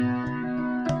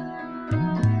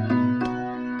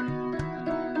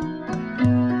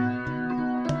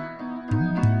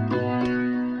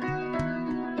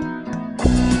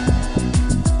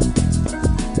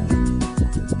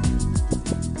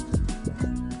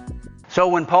So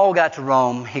when Paul got to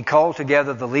Rome, he called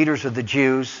together the leaders of the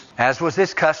Jews, as was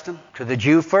his custom, to the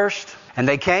Jew first. And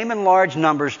they came in large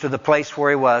numbers to the place where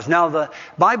he was. Now the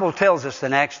Bible tells us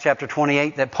in Acts chapter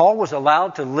 28 that Paul was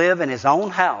allowed to live in his own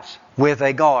house with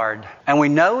a guard. And we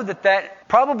know that that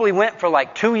probably went for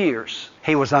like 2 years.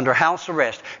 He was under house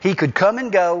arrest. He could come and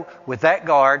go with that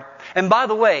guard. And by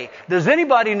the way, does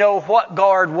anybody know what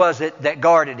guard was it that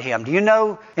guarded him? Do you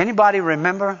know? Anybody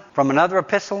remember from another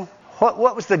epistle?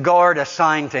 What was the guard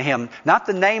assigned to him? Not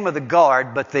the name of the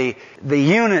guard, but the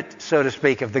unit, so to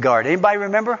speak, of the guard. Anybody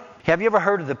remember? Have you ever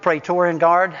heard of the Praetorian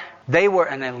Guard? They were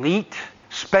an elite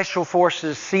special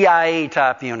forces CIA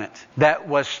type unit that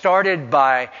was started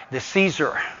by the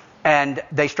Caesar. And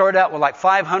they started out with like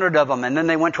 500 of them, and then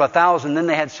they went to 1,000, then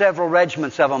they had several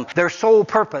regiments of them. Their sole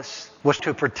purpose was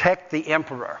to protect the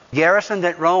emperor. Garrisoned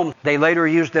at Rome, they later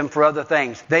used them for other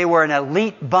things. They were an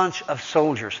elite bunch of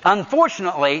soldiers.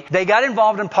 Unfortunately, they got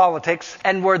involved in politics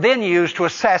and were then used to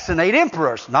assassinate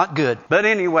emperors. Not good. But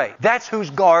anyway, that's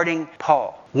who's guarding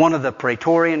Paul, one of the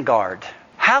Praetorian Guard.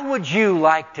 How would you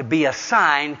like to be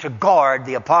assigned to guard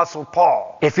the Apostle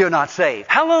Paul if you're not saved?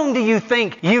 How long do you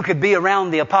think you could be around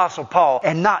the Apostle Paul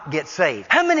and not get saved?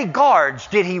 How many guards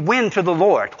did he win to the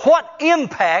Lord? What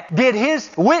impact did his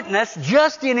witness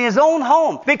just in his own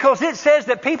home? Because it says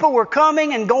that people were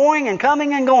coming and going and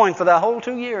coming and going for the whole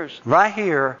 2 years. Right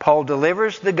here, Paul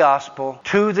delivers the gospel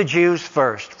to the Jews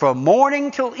first. From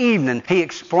morning till evening, he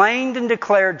explained and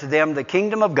declared to them the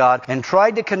kingdom of God and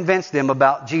tried to convince them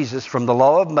about Jesus from the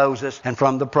law of Moses and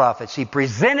from the prophets. He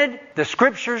presented the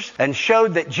scriptures and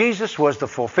showed that Jesus was the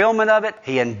fulfillment of it.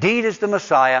 He indeed is the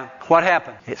Messiah. What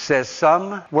happened? It says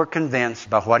some were convinced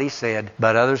by what he said,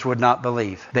 but others would not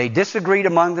believe. They disagreed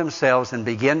among themselves and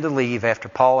began to leave after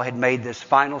Paul had made this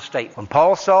final statement. When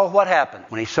Paul saw what happened,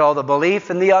 when he saw the belief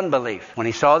and the unbelief, when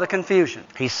he saw the confusion,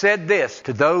 he said this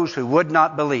to those who would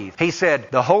not believe. He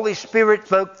said, the Holy Spirit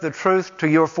spoke the truth to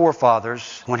your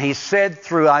forefathers when he said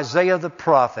through Isaiah the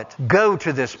prophet, go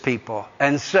to this people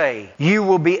and say, you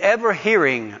will be ever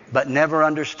hearing but never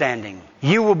understanding.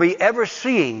 You will be ever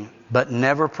seeing but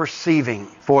never perceiving.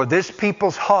 For this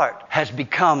people's heart has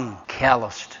become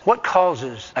calloused. What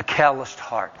causes a calloused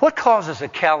heart? What causes a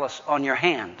callus on your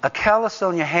hand? A callus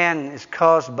on your hand is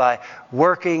caused by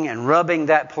working and rubbing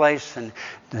that place, and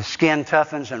the skin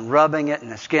toughens, and rubbing it and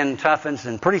the skin toughens,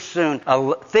 and pretty soon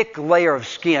a thick layer of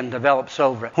skin develops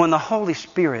over it. When the Holy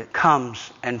Spirit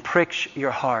comes and pricks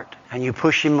your heart and you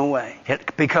push him away,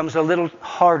 it becomes a little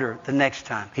harder the next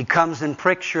time. He comes and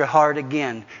pricks your heart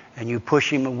again and you push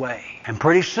him away. And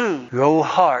pretty soon your old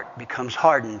heart becomes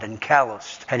hardened and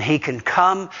calloused. And he can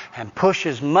come and push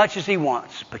as much as he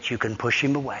wants, but you can push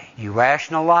him away. You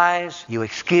rationalize, you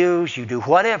excuse, you do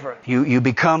whatever. You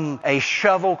become a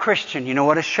shovel Christian. You know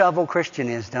what a shovel Christian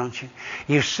is, don't you?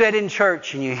 You sit in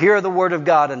church and you hear the Word of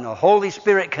God and the Holy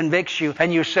Spirit convicts you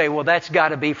and you say, well, that's got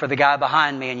to be for the guy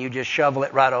behind me, and you just shovel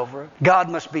it right over. God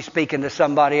must be speaking to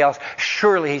somebody else.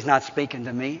 Surely he's not speaking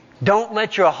to me. Don't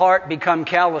let your heart become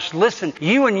callous. Listen,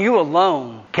 you and you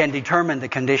alone can determine the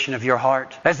condition of your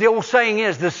heart. As the old saying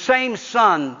is, the same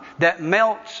sun that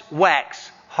melts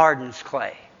wax hardens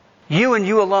clay. You and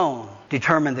you alone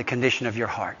determine the condition of your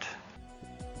heart.